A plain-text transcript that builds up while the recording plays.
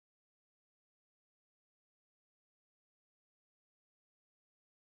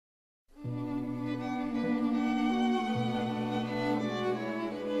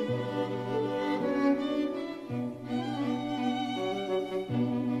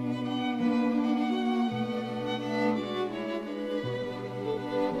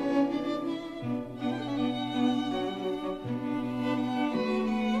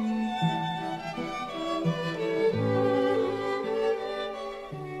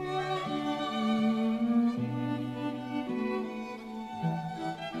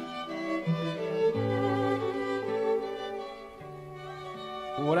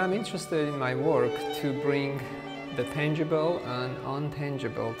What I'm interested in my work to bring the tangible and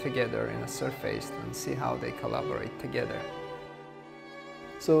untangible together in a surface and see how they collaborate together.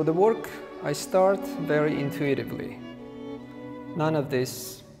 So the work I start very intuitively. None of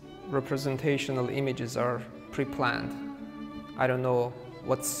these representational images are pre-planned. I don't know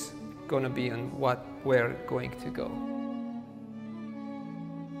what's going to be and what we're going to go.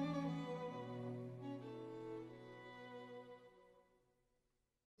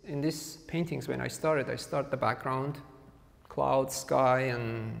 In these paintings, when I start the background, cloud, sky,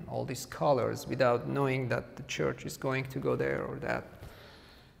 and all these colors without knowing that the church is going to go there or that.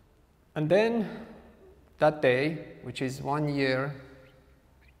 And then that day, which is 1 year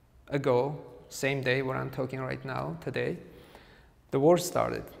ago, same day where I'm talking right now, today, the war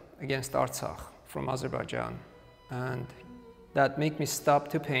started against Artsakh from Azerbaijan. And that made me stop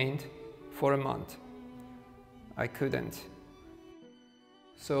to paint for a month. I couldn't.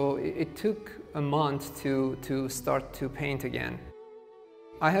 So it took a month to start to paint again.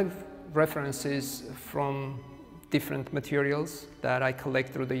 I have references from different materials that I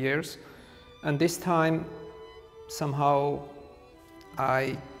collect through the years. And this time, somehow,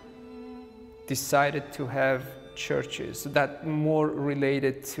 I decided to have churches that more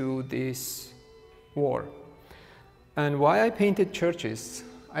related to this war. And why I painted churches,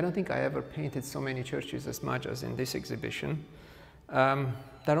 I don't think I ever painted so many churches as much as in this exhibition.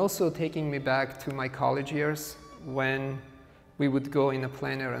 That also taking me back to my college years when we would go in a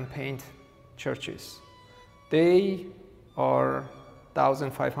plein-air and paint churches. They are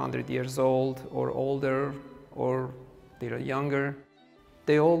 1,500 years old or older, or they're younger.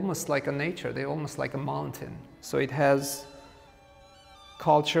 They're almost like a nature, they're almost like a mountain. So it has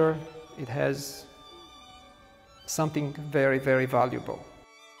culture, it has something very, very valuable.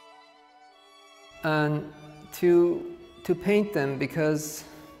 And to paint them, because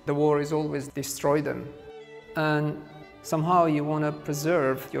the war has always destroyed them. And somehow you want to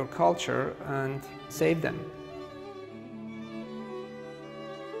preserve your culture and save them.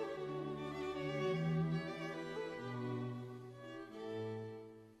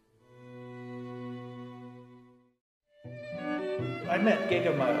 I met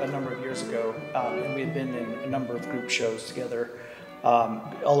Gegam a number of years ago, and we had been in a number of group shows together,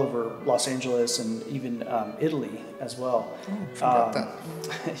 all over Los Angeles and even Italy as well. Forgot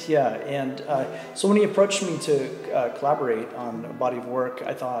that. Yeah, and so when he approached me to collaborate on a body of work,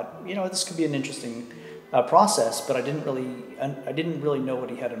 I thought, you know, this could be an interesting process, but I didn't really know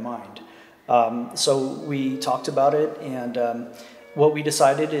what he had in mind. So we talked about it, and what we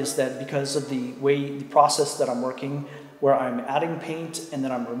decided is that because of the process that I'm working, where I'm adding paint and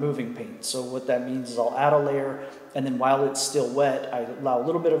then I'm removing paint. So what that means is I'll add a layer, and then while it's still wet, I allow a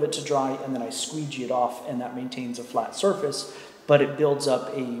little bit of it to dry, and then I squeegee it off, and that maintains a flat surface, but it builds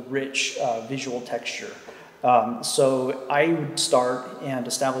up a rich visual texture. So I would start and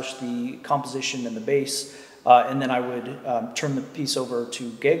establish the composition and the base, and then I would turn the piece over to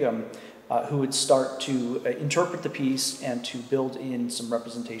Gegam, who would start to interpret the piece and to build in some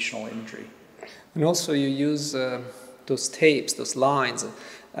representational imagery. And also you use those tapes, those lines.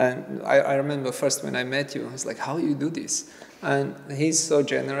 And I remember first when I met you, I was like, how you do this? And he's so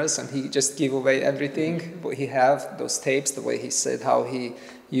generous, and he just give away everything. But he have those tapes, the way he said how he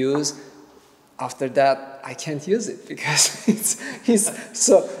used. After that, I can't use it because he's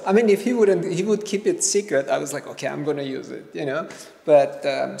so. I mean, if he would keep it secret. I was like, okay, I'm gonna use it, you know. But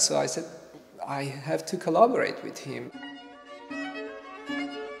so I said, I have to collaborate with him.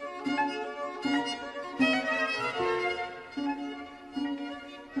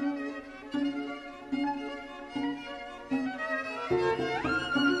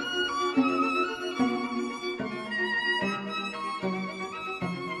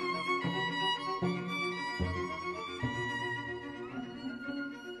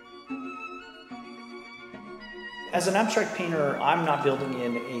 As an abstract painter, I'm not building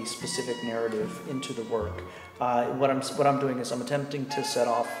in a specific narrative into the work. What I'm doing is I'm attempting to set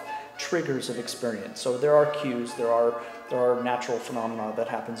off triggers of experience. So there are cues, there are natural phenomena that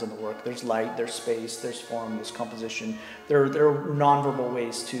happens in the work. There's light, there's space, there's form, there's composition. There are nonverbal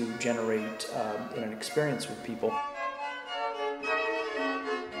ways to generate an experience with people.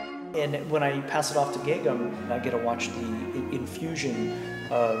 And when I pass it off to Gegam, I get to watch the infusion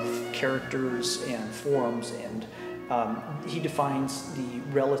of characters and forms, and he defines the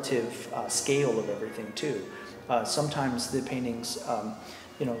relative scale of everything too. Sometimes the paintings,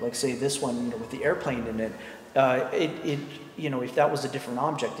 like say this one, with the airplane in it, if that was a different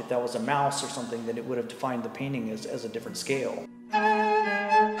object, if that was a mouse or something, then it would have defined the painting as a different scale.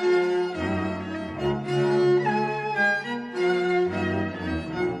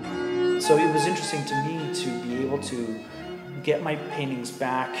 So it was interesting to me to be able to get my paintings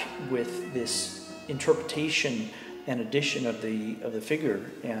back with this interpretation and addition of the figure,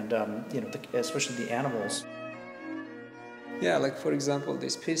 and you know, especially the animals. Yeah, like for example,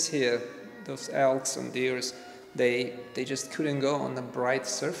 this piece here, those elks and deers, they just couldn't go on a bright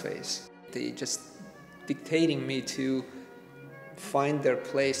surface. They just dictating me to find their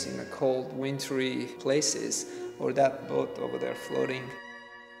place in the cold, wintry places, or that boat over there floating.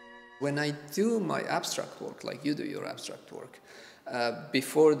 When I do my abstract work, like you do your abstract work,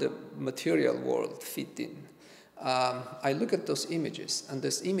 before the material world fit in, I look at those images, and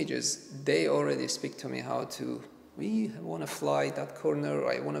those images, they already speak to me how to, we want to fly that corner,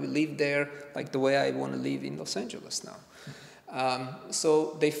 I want to live there, like the way I want to live in Los Angeles now.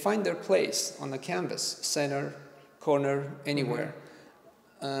 So they find their place on the canvas, center, corner, anywhere.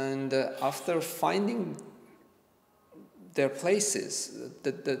 And after finding their places,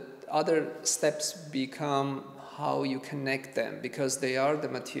 the other steps become how you connect them, because they are the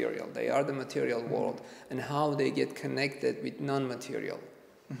material world, and how they get connected with non-material.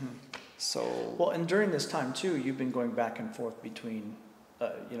 So well, and during this time too, you've been going back and forth between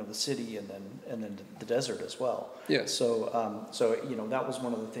you know, the city and then the desert as well. yes. So you know, that was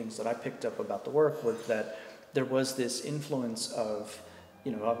one of the things that I picked up about the work, was that there was this influence of,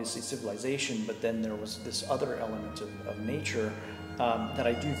 you know, obviously civilization, but then there was this other element of nature that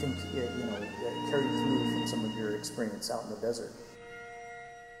I do think, you know, carried through from some of your experience out in the desert.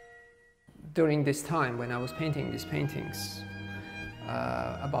 During this time when I was painting these paintings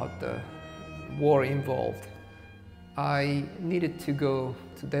about the war involved, I needed to go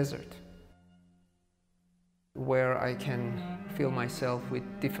to desert where I can fill myself with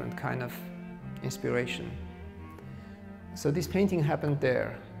different kind of inspiration. So this painting happened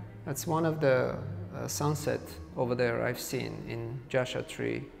there. That's one of the sunset over there I've seen in Joshua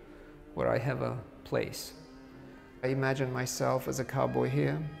Tree, where I have a place. I imagine myself as a cowboy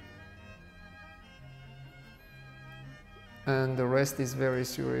here, and the rest is very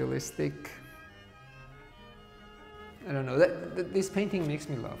surrealistic. I don't know, this painting makes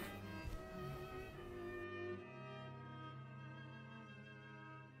me laugh.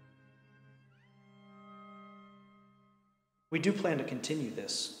 We do plan to continue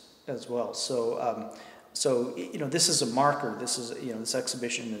this as well. So, so you know, this is a marker. This is, you know, this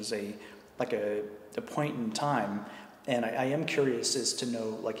exhibition is like a point in time, and I am curious as to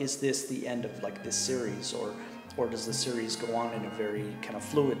know, like, is this the end of like this series, or does the series go on in a very kind of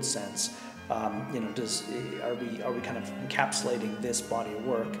fluid sense? You know, are we kind of encapsulating this body of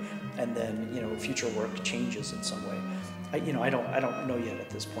work, and then, you know, future work changes in some way? You know, I don't know yet at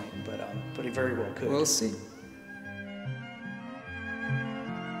this point, but it very well could. We'll see.